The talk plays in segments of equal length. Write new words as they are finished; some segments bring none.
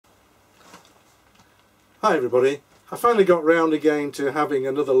Hi everybody, I finally got round again to having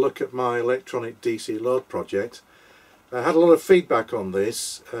another look at my electronic DC load project. I had a lot of feedback on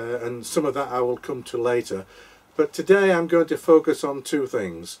this and some of that I will come to later, but today I'm going to focus on two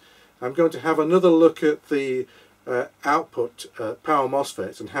things. I'm going to have another look at the output Power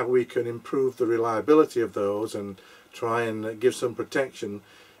Mosfets and how we can improve the reliability of those and try and give some protection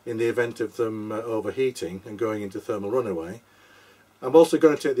in the event of them overheating and going into thermal runaway. I'm also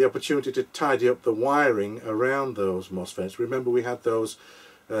going to take the opportunity to tidy up the wiring around those MOSFETs. Remember, we had those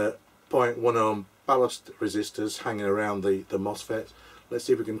 0.1 ohm ballast resistors hanging around the MOSFET. Let's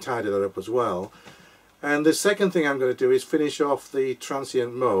see if we can tidy that up as well. And the second thing I'm going to do is finish off the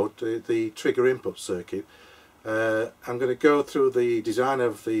transient mode, the trigger input circuit. I'm going to go through the design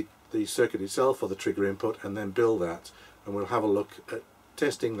of the circuit itself, or the trigger input, and then build that. And we'll have a look at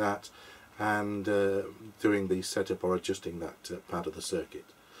testing that and doing the setup or adjusting that part of the circuit.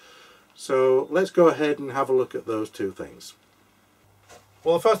 So let's go ahead and have a look at those two things.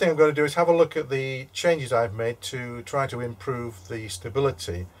 Well, the first thing I'm going to do is have a look at the changes I've made to try to improve the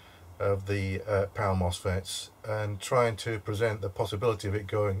stability of the Power Mosfets and trying to present the possibility of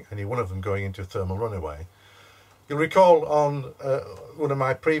any one of them going into thermal runaway. You'll recall on one of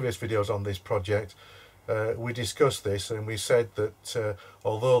my previous videos on this project we discussed this, and we said that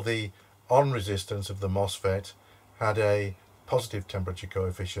although the on resistance of the MOSFET had a positive temperature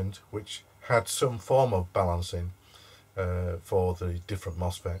coefficient which had some form of balancing for the different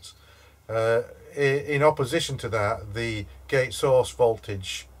MOSFETs. In opposition to that, the gate source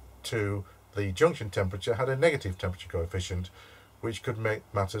voltage to the junction temperature had a negative temperature coefficient which could make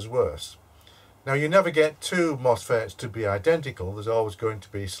matters worse. Now, you never get two MOSFETs to be identical, there's always going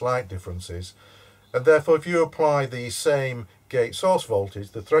to be slight differences, and therefore if you apply the same gate source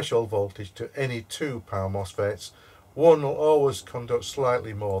voltage, the threshold voltage, to any two Power Mosfets, one will always conduct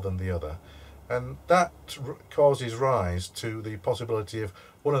slightly more than the other, and that causes rise to the possibility of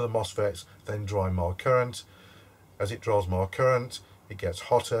one of the MOSFETs then drawing more current. As it draws more current, it gets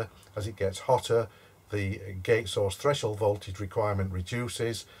hotter. As it gets hotter, the gate source threshold voltage requirement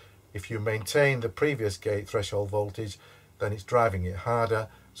reduces. If you maintain the previous gate threshold voltage, then it's driving it harder,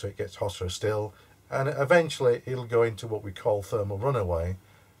 so it gets hotter still, and eventually it'll go into what we call thermal runaway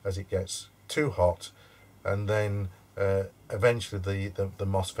as it gets too hot, and then eventually the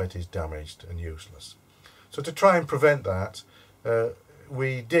MOSFET is damaged and useless. So to try and prevent that,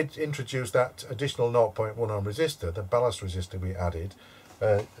 we did introduce that additional 0.1 ohm resistor, the ballast resistor we added,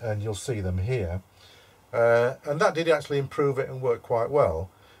 and you'll see them here, and that did actually improve it and work quite well.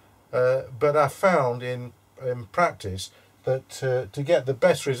 But I found in practice that to get the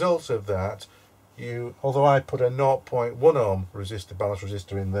best results of that, although I put a 0.1 ohm resistor, ballast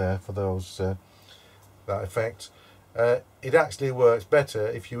resistor in there for those that effect, it actually works better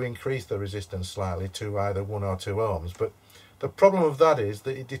if you increase the resistance slightly to either 1 or 2 ohms. But the problem of that is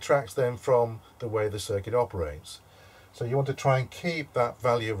that it detracts then from the way the circuit operates. So you want to try and keep that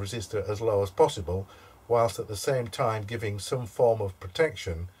value of resistor as low as possible, whilst at the same time giving some form of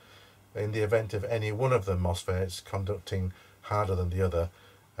protection in the event of any one of the MOSFETs conducting harder than the other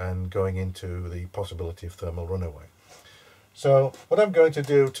and going into the possibility of thermal runaway. So what I'm going to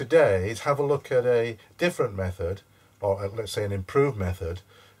do today is have a look at a different method, or let's say an improved method,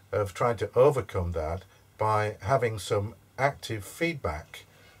 of trying to overcome that by having some active feedback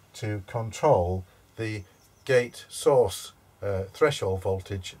to control the gate source threshold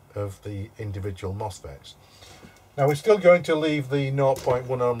voltage of the individual MOSFETs. Now, we're still going to leave the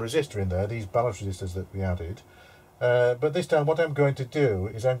 0.1 ohm resistor in there, these ballast resistors that we added, but this time what I'm going to do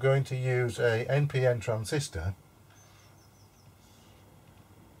is I'm going to use a NPN transistor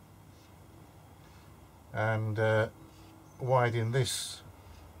and widen this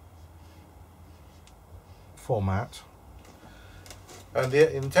format, and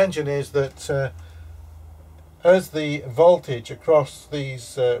the intention is that as the voltage across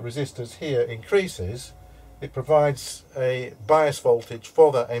these resistors here increases, it provides a bias voltage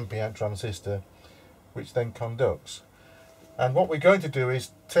for that NPN transistor, which then conducts. And what we're going to do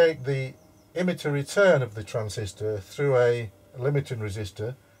is take the emitter return of the transistor through a limiting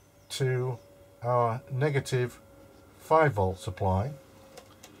resistor to our negative 5 volt supply,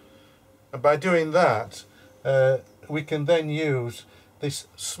 and by doing that we can then use this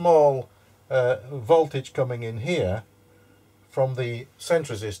small voltage coming in here from the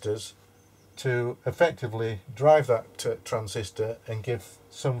sense resistors to effectively drive that transistor and give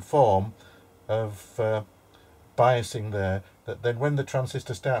some form of biasing there, that then when the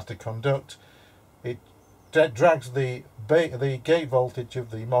transistor starts to conduct, it drags the gate voltage of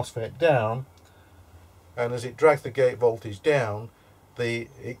the MOSFET down, and as it drags the gate voltage down,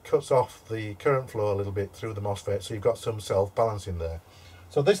 it cuts off the current flow a little bit through the MOSFET, so you've got some self-balancing there.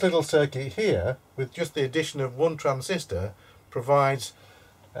 So this little circuit here, with just the addition of one transistor, provides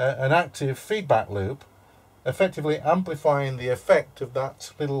an active feedback loop, effectively amplifying the effect of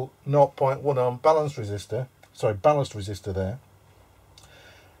that little 0.1 ohm balanced resistor there,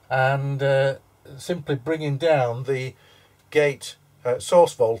 and simply bringing down the gate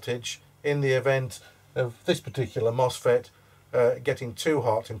source voltage in the event of this particular MOSFET getting too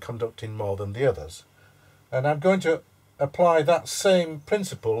hot and conducting more than the others. And I'm going to apply that same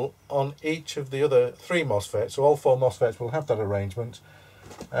principle on each of the other 3 MOSFETs, so all 4 MOSFETs will have that arrangement,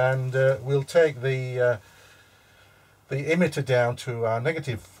 and we'll take the emitter down to our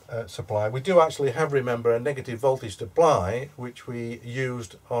negative supply. We do actually have, remember, a negative voltage supply which we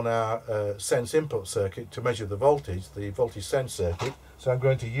used on our sense input circuit to measure the voltage sense circuit, so I'm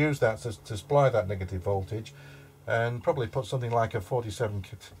going to use that to supply that negative voltage, and probably put something like a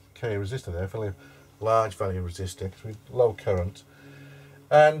 47k resistor there, fairly large value resistor with low current.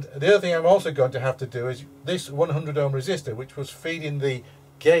 And the other thing I'm also going to have to do is this 100 ohm resistor, which was feeding the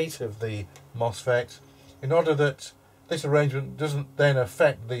gate of the MOSFET, in order that this arrangement doesn't then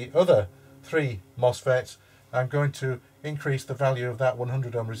affect the other 3 MOSFETs, I'm going to increase the value of that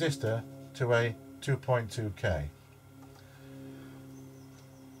 100 ohm resistor to a 2.2k.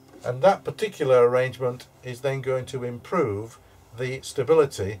 And that particular arrangement is then going to improve the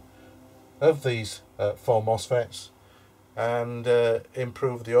stability of these 4 MOSFETs and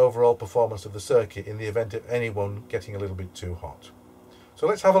improve the overall performance of the circuit in the event of anyone getting a little bit too hot. So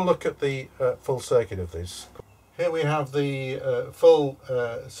let's have a look at the full circuit of this. Here we have the full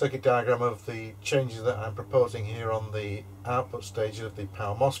circuit diagram of the changes that I'm proposing here on the output stage of the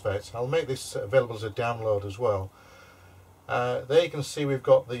Power Mosfets. I'll make this available as a download as well. There you can see we've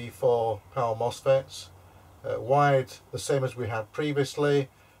got the 4 Power Mosfets wired the same as we had previously.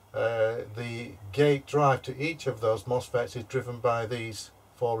 The gate drive to each of those MOSFETs is driven by these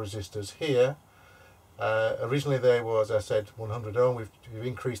 4 resistors here. Originally they were, as I said, 100 ohm. We've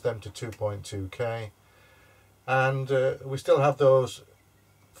increased them to 2.2k, and we still have those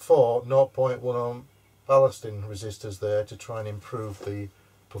 4 0.1 ohm ballasting resistors there to try and improve the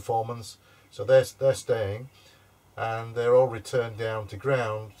performance. So they're staying, and they're all returned down to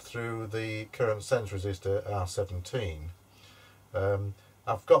ground through the current sense resistor R17.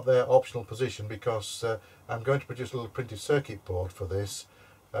 I've got their optional position because I'm going to produce a little printed circuit board for this,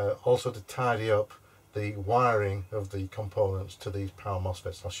 also to tidy up the wiring of the components to these Power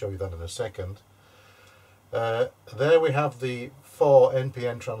Mosfets. I'll show you that in a second. There we have the 4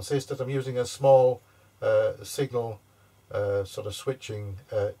 NPN transistors. I'm using a small signal sort of switching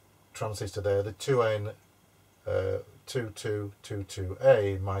transistor there, the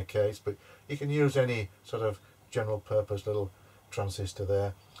 2N2222A in my case, but you can use any sort of general purpose little transistor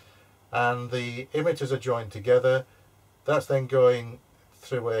there. And the emitters are joined together. That's then going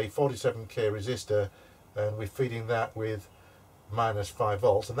through a 47k resistor, and we're feeding that with -5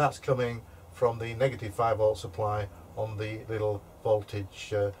 volts, and that's coming from the negative 5 volt supply on the little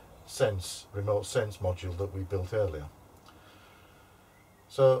voltage remote sense module that we built earlier.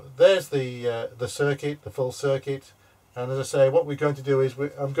 So there's the circuit, the full circuit, and as I say, what we're going to do is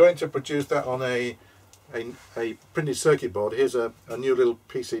I'm going to produce that on a printed circuit board. Here's a new little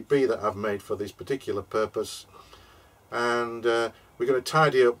PCB that I've made for this particular purpose, and we're going to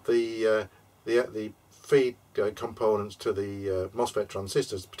tidy up the feed components to the MOSFET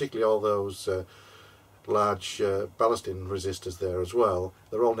transistors, particularly all those large ballasting resistors there as well.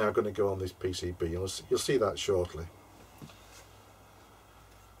 They're all now going to go on this PCB. You'll see that shortly.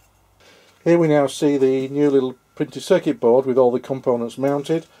 Here we now see the new little printed circuit board with all the components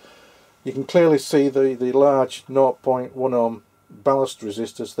mounted. You can clearly see the large 0.1 ohm ballast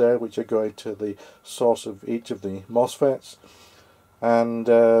resistors there, which are going to the source of each of the MOSFETs, and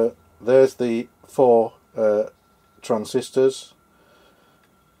there's the 4 transistors,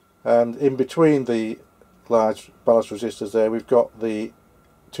 and in between the large ballast resistors there we've got the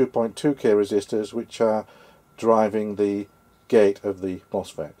 2.2k resistors, which are driving the gate of the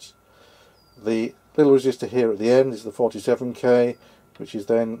MOSFETs. The little resistor here at the end is the 47k, which is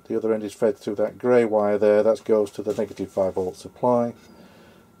then, the other end is fed through that grey wire there. That goes to the negative 5 volt supply,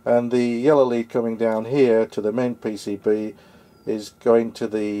 and the yellow lead coming down here to the main PCB is going to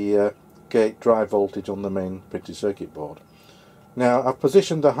the gate drive voltage on the main printed circuit board. Now I've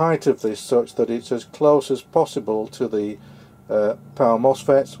positioned the height of this such that it's as close as possible to the Power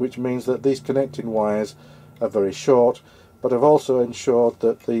Mosfets, which means that these connecting wires are very short, but I've also ensured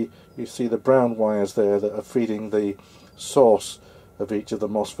that you see the brown wires there that are feeding the source of each of the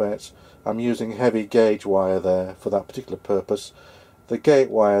MOSFETs. I'm using heavy gauge wire there for that particular purpose. the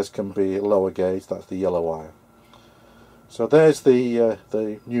gate wires can be lower gauge, that's the yellow wire. So there's the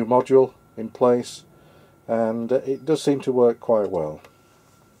new module in place, and it does seem to work quite well.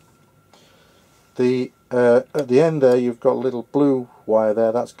 At the end there you've got a little blue wire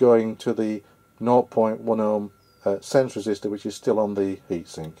there, that's going to the 0.1 ohm sense resistor, which is still on the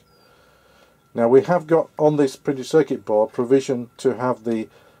heatsink. Now we have got on this printed circuit board provision to have the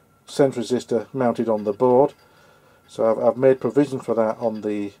sense resistor mounted on the board, so I've made provision for that on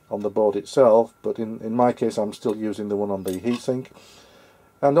the board itself, but in my case I'm still using the one on the heatsink.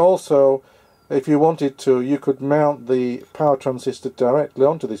 And also, if you wanted to, you could mount the power transistor directly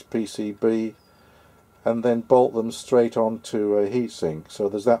onto this PCB and then bolt them straight onto a heatsink, so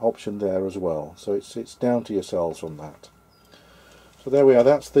there's that option there as well. So it's down to yourselves on that. So there we are,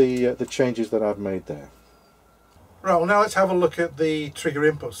 that's the changes that I've made there. Right, well now let's have a look at the trigger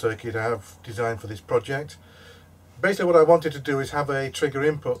input circuit I've designed for this project. Basically what I wanted to do is have a trigger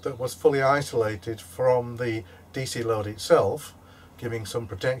input that was fully isolated from the DC load itself, giving some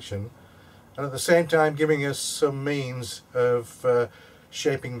protection, and at the same time giving us some means of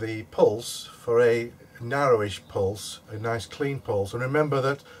shaping the pulse for a narrowish pulse, a nice clean pulse. And remember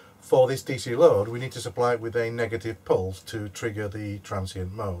that for this DC load we need to supply it with a negative pulse to trigger the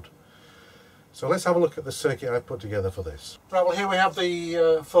transient mode. So let's have a look at the circuit I've put together for this. Right, well here we have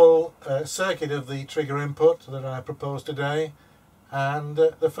the full circuit of the trigger input that I proposed today, and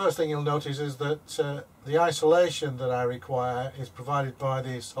the first thing you'll notice is that the isolation that I require is provided by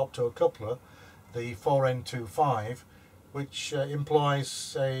this optocoupler, the 4N25, which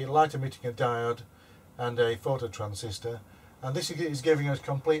employs a light emitting diode and a phototransistor, and this is giving us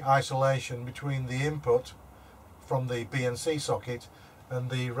complete isolation between the input from the BNC socket and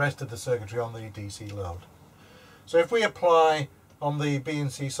the rest of the circuitry on the DC load. So if we apply on the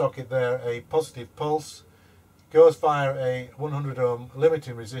BNC socket there a positive pulse, it goes via a 100 ohm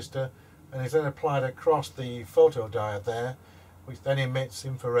limiting resistor and is then applied across the photodiode there, which then emits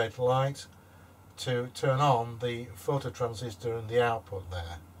infrared light to turn on the phototransistor and the output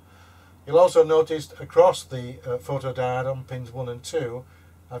there. You'll also notice across the photodiode on pins 1 and 2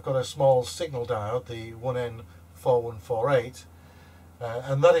 I've got a small signal diode, the 1N4148,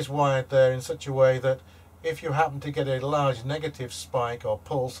 and that is wired there in such a way that if you happen to get a large negative spike or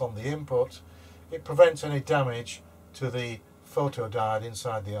pulse on the input, it prevents any damage to the photodiode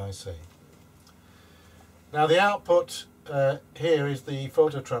inside the IC. Now the output here is the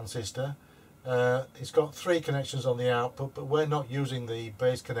phototransistor. It's got 3 connections on the output, but we're not using the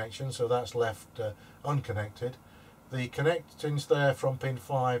base connection, so that's left unconnected. The connections there from pin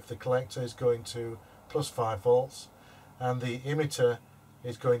 5, the collector is going to plus 5 volts, and the emitter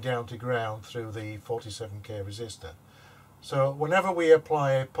is going down to ground through the 47k resistor. So whenever we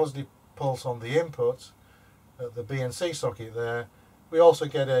apply a positive pulse on the input at the BNC socket there, we also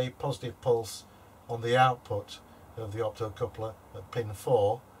get a positive pulse on the output of the optocoupler at pin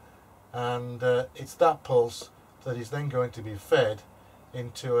 4, and it's that pulse that is then going to be fed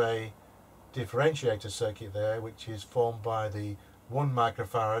into a differentiator circuit there, which is formed by the 1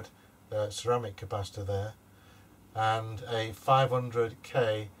 microfarad ceramic capacitor there and a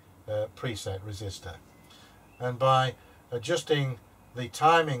 500k preset resistor. And by adjusting the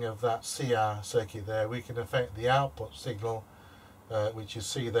timing of that CR circuit there, we can affect the output signal, which you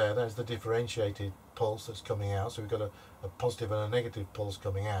see there. There's the differentiated pulse that's coming out, so we've got a positive and a negative pulse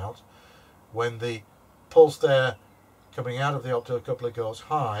coming out. When the pulse there coming out of the optocoupler goes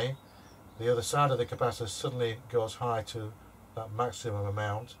high, the other side of the capacitor suddenly goes high to that maximum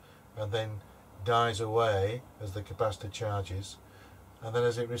amount and then dies away as the capacitor charges, and then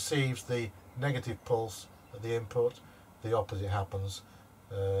as it receives the negative pulse at the input, the opposite happens,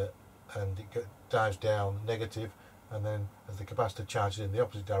 and it dives down negative, and then as the capacitor charges in the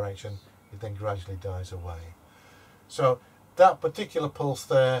opposite direction, it then gradually dies away. So that particular pulse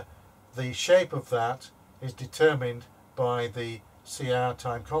there, the shape of that is determined by the CR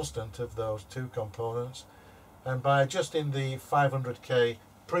time constant of those 2 components, and by adjusting the 500k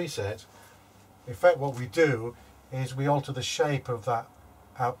preset, in fact what we do is we alter the shape of that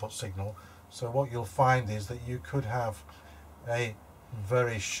output signal. So what you'll find is that you could have a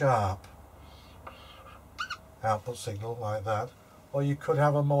very sharp output signal like that, or you could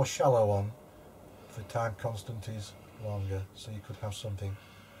have a more shallow one if the time constant is longer, so you could have something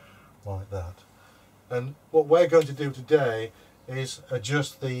like that. And what we're going to do today is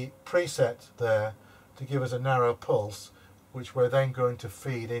adjust the preset there to give us a narrow pulse, which we're then going to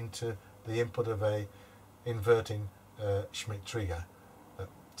feed into the input of a inverting Schmitt trigger at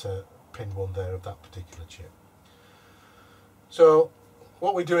pin 1 there of that particular chip. So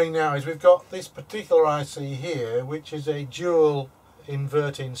what we're doing now is we've got this particular IC here, which is a dual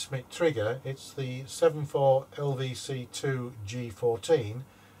inverting Schmitt trigger. It's the 74LVC2G14.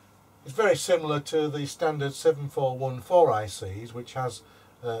 It's very similar to the standard 7414 ICs, which has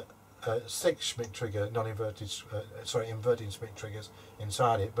 6 Schmitt trigger inverting Schmitt triggers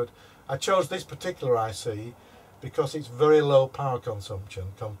inside it. But I chose this particular IC because it's very low power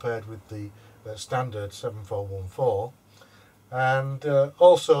consumption compared with the standard 7414, and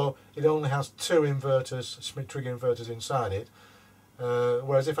also it only has 2 inverters, Schmitt trigger inverters inside it,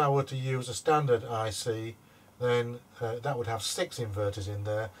 whereas if I were to use a standard IC, then that would have 6 inverters in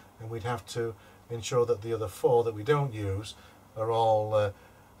there, and we'd have to ensure that the other 4 that we don't use are all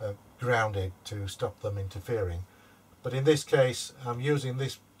grounded to stop them interfering. But in this case I'm using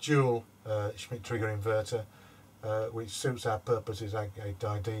this dual Schmitt trigger inverter, which suits our purposes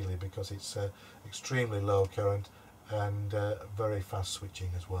ideally because it's extremely low current and very fast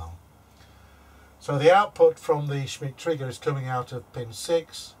switching as well. So the output from the Schmitt trigger is coming out of pin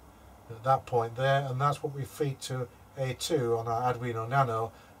 6 at that point there, and that's what we feed to A2 on our Arduino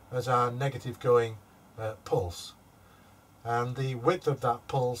Nano as our negative going pulse. And the width of that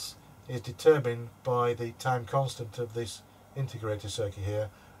pulse is determined by the time constant of this integrator circuit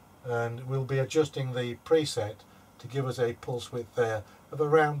here, and we'll be adjusting the preset to give us a pulse width there of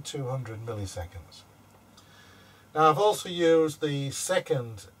around 200 milliseconds. Now I've also used the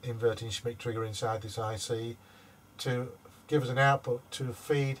second inverting Schmitt trigger inside this IC to give us an output to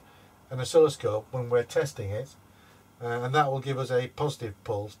feed an oscilloscope when we're testing it, and that will give us a positive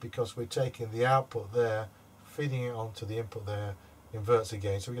pulse because we're taking the output there, feeding it onto the input there, inverts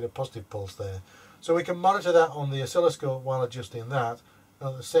again, so we get a positive pulse there. So we can monitor that on the oscilloscope while adjusting that, and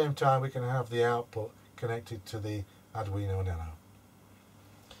at the same time we can have the output connected to the Arduino Nano.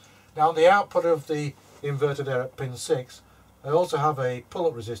 Now on the output of the inverter there at pin 6, I also have a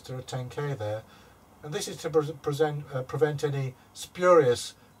pull-up resistor, a 10K there, and this is to prevent any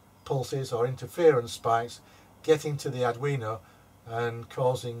spurious pulses or interference spikes getting to the Arduino and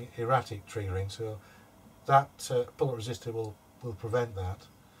causing erratic triggering. So that pull-up resistor will prevent that.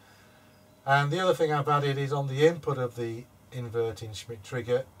 And the other thing I've added is on the input of the inverting Schmitt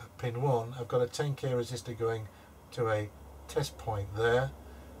trigger at pin 1, I've got a 10K resistor going to a test point there,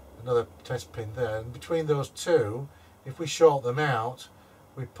 another test pin there, and between those two, if we short them out,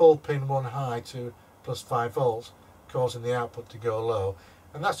 we pull pin 1 high to plus 5 volts, causing the output to go low.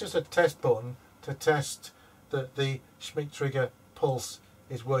 And that's just a test button to test that the Schmitt trigger pulse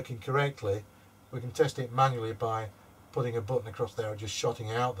is working correctly. We can test it manually by putting a button across there and just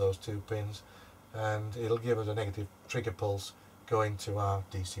shotting out those 2 pins, and it'll give us a negative trigger pulse going to our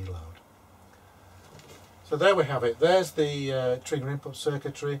DC load. So there we have it. There's the trigger input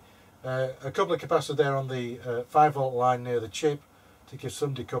circuitry. A couple of capacitors there on the 5 volt line near the chip to give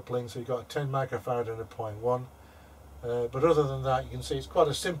some decoupling, so you've got a 10 microfarad and a 0.1. But other than that, you can see it's quite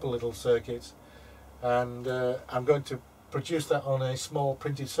a simple little circuit, and I'm going to produce that on a small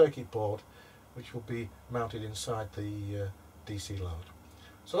printed circuit board which will be mounted inside the DC load.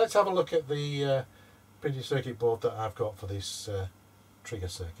 So let's have a look at the printed circuit board that I've got for this trigger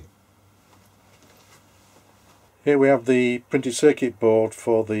circuit. Here we have the printed circuit board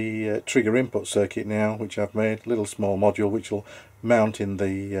for the trigger input circuit now, which I've made, a little small module which will mount in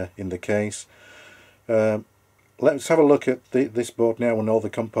the case. Let's have a look at this board now when all the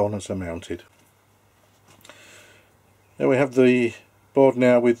components are mounted. There we have the board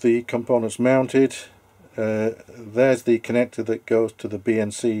now with the components mounted. There's the connector that goes to the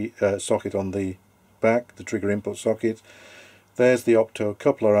BNC socket on the back, the trigger input socket. There's the opto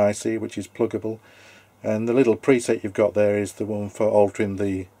coupler IC, which is pluggable, and the little preset you've got there is the one for altering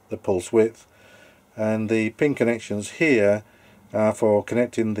the pulse width. And the pin connections here are for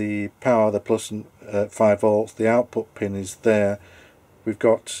connecting the power, the plus and 5 volts. The output pin is there. We've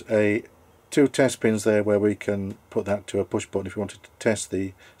got 2 test pins there where we can put that to a push button if we wanted to test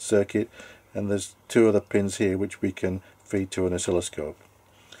the circuit, and there's 2 other pins here which we can feed to an oscilloscope.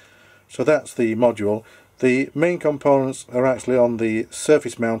 So that's the module. The main components are actually on the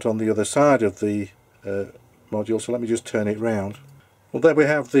surface mount on the other side of the module, so let me just turn it round. Well, there we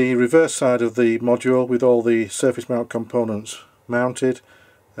have the reverse side of the module with all the surface mount components mounted.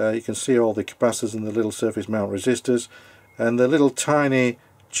 You can see all the capacitors and the little surface mount resistors, and the little tiny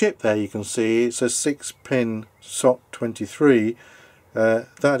chip there you can see, it's a 6-pin SOC23.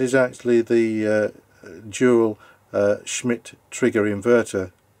 That is actually the dual Schmitt trigger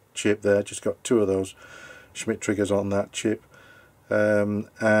inverter chip there. Just got 2 of those Schmitt triggers on that chip,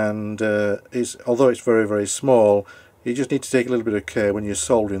 and although it's very, very small, you just need to take a little bit of care when you're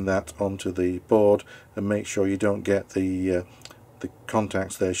soldering that onto the board and make sure you don't get the the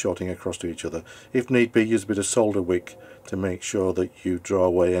contacts there shorting across to each other. If need be, use a bit of solder wick to make sure that you draw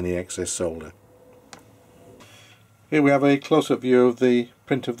away any excess solder. Here we have a close-up view of the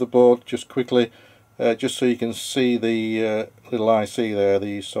print of the board, just quickly, just so you can see the little IC there,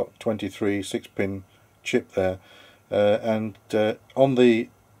 the SOC23 6-pin chip there, and on the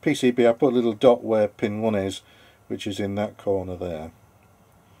PCB I put a little dot where pin 1 is, which is in that corner there.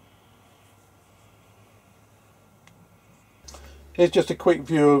 Here's just a quick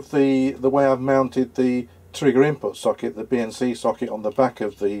view of the way I've mounted the trigger input socket, the BNC socket on the back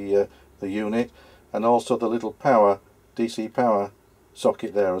of the unit, and also the little DC power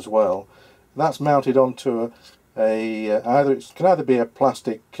socket there as well. That's mounted onto it can either be a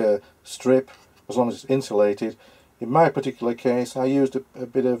plastic strip, as long as it's insulated. In my particular case, I used a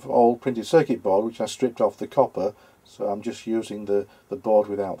bit of old printed circuit board which I stripped off the copper, so I'm just using the board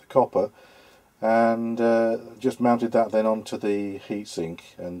without the copper, and just mounted that then onto the heatsink,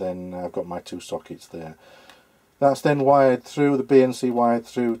 and then I've got my 2 sockets there. That's then wired through, the BNC wired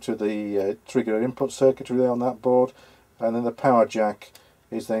through to the trigger input circuitry there on that board, and then the power jack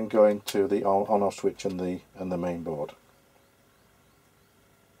is then going to the on-off switch and the main board.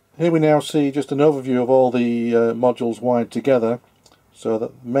 Here we now see just an overview of all the modules wired together. So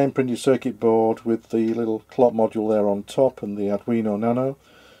the main printed circuit board with the little clock module there on top and the Arduino Nano.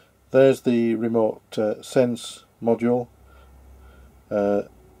 There's the remote sense module. At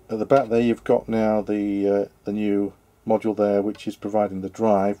the back there you've got now the new module there, which is providing the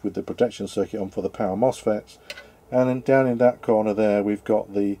drive with the protection circuit on for the Power Mosfets, and then down in that corner there we've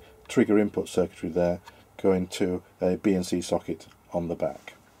got the trigger input circuitry there going to a BNC socket on the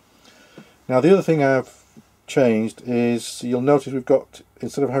back. Now the other thing I've changed is, you'll notice we've got,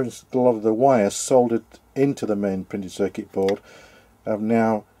 instead of having a lot of the wires soldered into the main printed circuit board, I've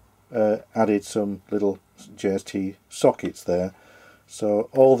now added some little JST sockets there. So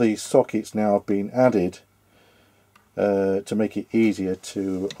all these sockets now have been added to make it easier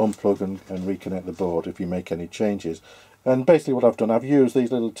to unplug and reconnect the board if you make any changes. And basically what I've done, I've used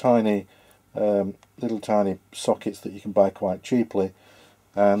these little tiny sockets that you can buy quite cheaply,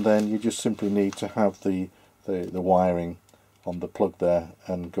 and then you just simply need to have the wiring on the plug there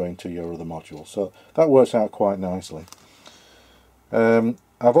and going to your other module. So that works out quite nicely.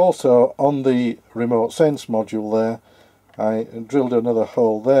 I've also, on the remote sense module there, I drilled another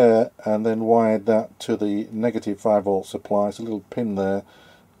hole there and then wired that to the negative 5V supply. It's a little pin there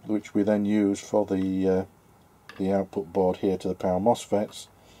which we then use for the output board here to the Power Mosfets.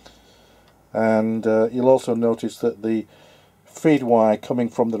 And you'll also notice that the feed wire coming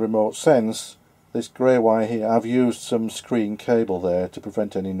from the remote sense, this grey wire here, I've used some screen cable there to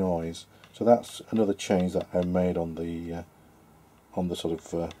prevent any noise. So that's another change that I made on the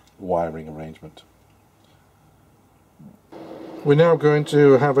sort of wiring arrangement. We're now going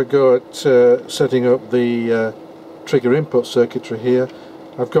to have a go at setting up the trigger input circuitry here.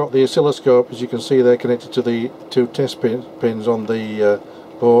 I've got the oscilloscope, as you can see there, connected to the 2 test pins on the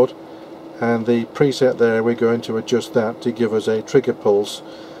board, and the preset there, we're going to adjust that to give us a trigger pulse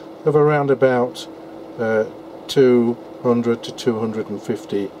of around about 200 to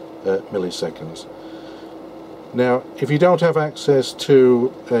 250 milliseconds. Now, if you don't have access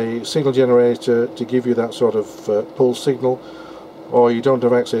to a signal generator to give you that sort of pulse signal, or you don't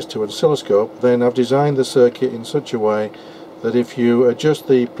have access to an oscilloscope, then I've designed the circuit in such a way that if you adjust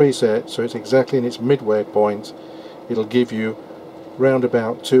the preset so it's exactly in its midway point, it'll give you round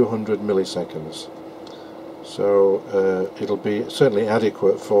about 200 milliseconds. So it'll be certainly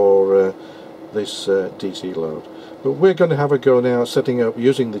adequate for this DC load. But we're going to have a go now setting up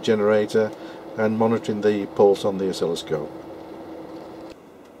using the generator and monitoring the pulse on the oscilloscope.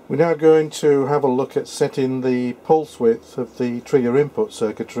 We're now going to have a look at setting the pulse width of the trigger input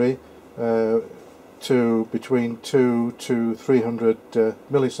circuitry to between 2 to 300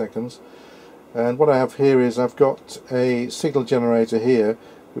 milliseconds. And what I have here is I've got a signal generator here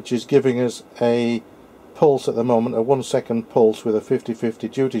which is giving us a pulse at the moment, a 1 second pulse with a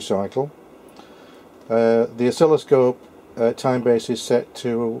 50-50 duty cycle. The oscilloscope time base is set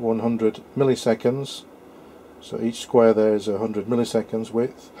to 100 milliseconds, so each square there is 100 milliseconds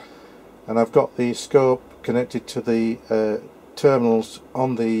width, and I've got the scope connected to the terminals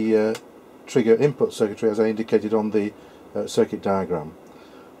on the trigger input circuitry as I indicated on the circuit diagram.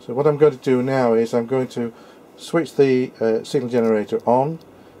 So what I'm going to do now is I'm going to switch the signal generator on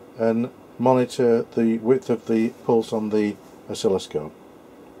and monitor the width of the pulse on the oscilloscope.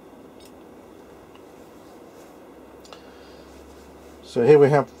 So here we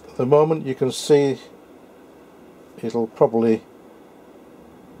have the moment. You can see it'll probably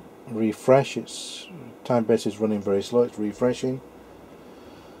refresh. Its time base is running very slow, it's refreshing.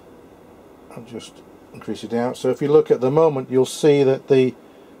 I'll just increase it out. So if you look at the moment, you'll see that the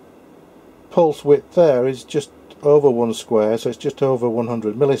pulse width there is just over 1 square, so it's just over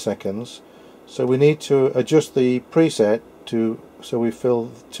 100 milliseconds. So we need to adjust the preset so we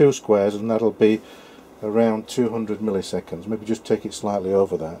fill 2 squares, and that'll be around 200 milliseconds. Maybe just take it slightly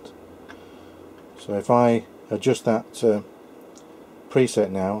over that. So if I adjust that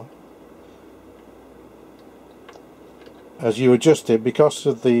preset now, as you adjust it, because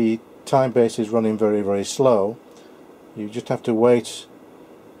of the time base is running very slow, you just have to wait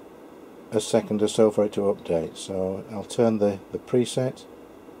a second or so for it to update. So I'll turn the preset.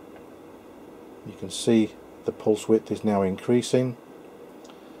 You can see the pulse width is now increasing.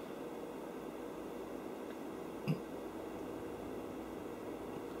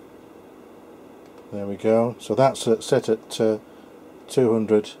 There we go. So that's set at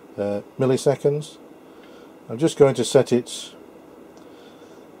 200 milliseconds. I'm just going to set it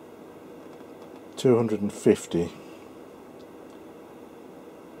 250.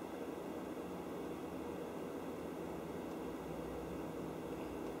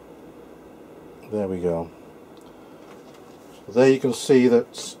 There we go. So there you can see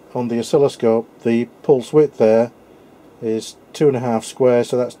that on the oscilloscope the pulse width there is 2.5 squares,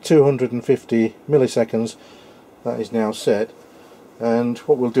 so that's 250 milliseconds. That is now set, and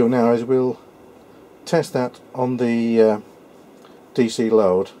what we'll do now is we'll test that on the DC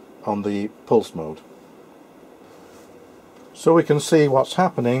load on the pulse mode. So we can see what's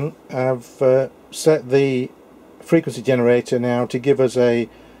happening. I've set the frequency generator now to give us a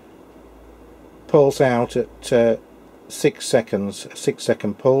pulse out at 6 seconds, a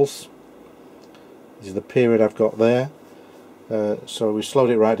 6-second pulse. This is the period I've got there. So we slowed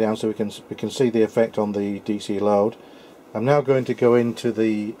it right down so we can see the effect on the DC load. I'm now going to go into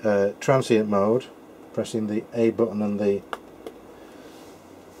the transient mode, pressing the A button and the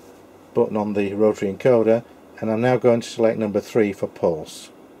button on the rotary encoder, and I'm now going to select number 3 for pulse.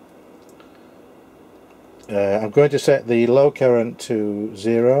 I'm going to set the low current to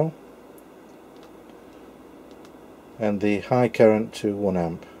 0 and the high current to 1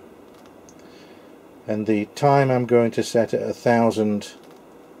 amp. And the time I'm going to set at 1000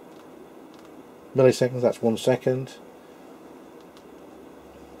 milliseconds, that's 1 second.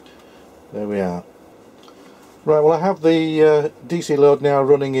 There we are. Right, well I have the DC load now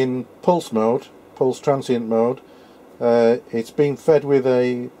running in pulse mode, pulse transient mode. It's being fed with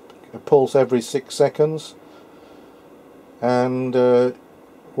a pulse every 6 seconds, and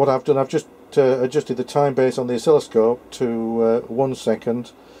what I've done, I've just adjusted the time base on the oscilloscope to 1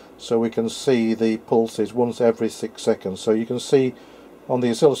 second, so we can see the pulses once every 6 seconds. So you can see on the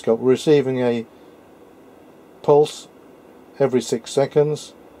oscilloscope we're receiving a pulse every 6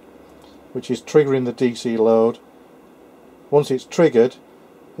 seconds, which is triggering the DC load. Once it's triggered,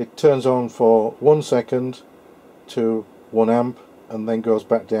 it turns on for 1 second to 1 amp and then goes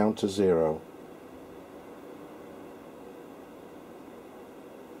back down to 0.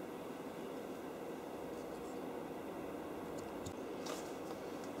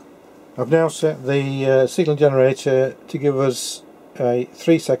 I've now set the signal generator to give us a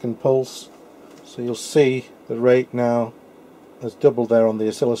 3-second pulse, so you'll see the rate now has doubled there on the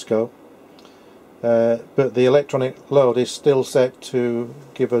oscilloscope, but the electronic load is still set to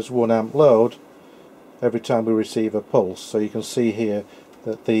give us 1 amp load every time we receive a pulse. So you can see here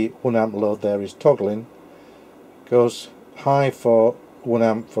that the 1 amp load there is toggling, goes high for 1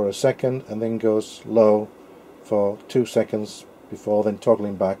 amp for a second and then goes low for 2 seconds before then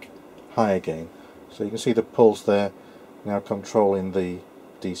toggling back high again. So you can see the pulse there now controlling the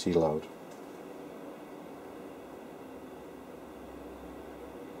DC load.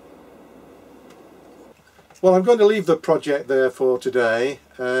 Well, I'm going to leave the project there for today.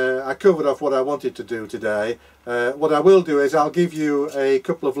 I covered off what I wanted to do today. What I will do is I'll give you a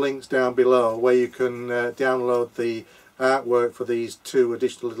couple of links down below where you can download the artwork for these 2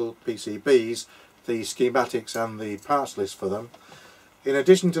 additional little PCBs, the schematics and the parts list for them. In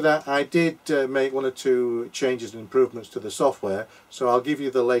addition to that, I did make 1 or 2 changes and improvements to the software, so I'll give you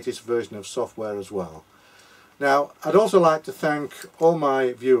the latest version of software as well. Now, I'd also like to thank all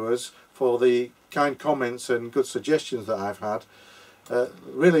my viewers for the kind comments and good suggestions that I've had.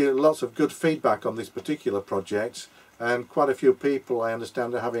 Really lots of good feedback on this particular project, and quite a few people I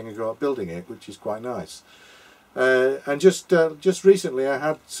understand are having a go at building it, which is quite nice. And just recently I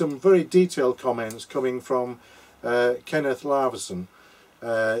had some very detailed comments coming from Kenneth Larverson.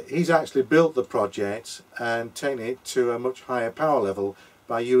 He's actually built the project and taken it to a much higher power level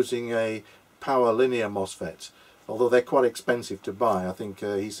by using a power linear Mosfet, although they're quite expensive to buy. I think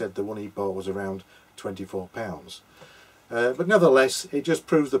he said the one he bought was around £24. but nevertheless it just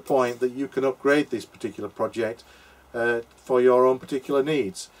proves the point that you can upgrade this particular project for your own particular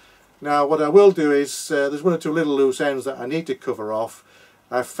needs. Now what I will do is, there's one or two little loose ends that I need to cover off.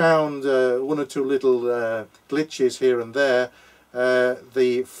 I found one or two little glitches here and there.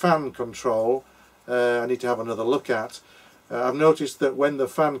 The fan control I need to have another look at. I've noticed that when the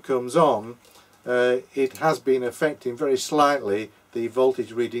fan comes on, it has been affecting very slightly the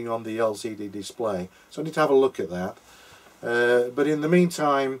voltage reading on the LCD display, so I need to have a look at that. But in the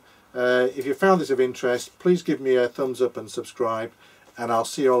meantime, if you found this of interest, please give me a thumbs up and subscribe, and I'll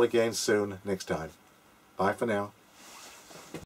see you all again soon next time. Bye for now.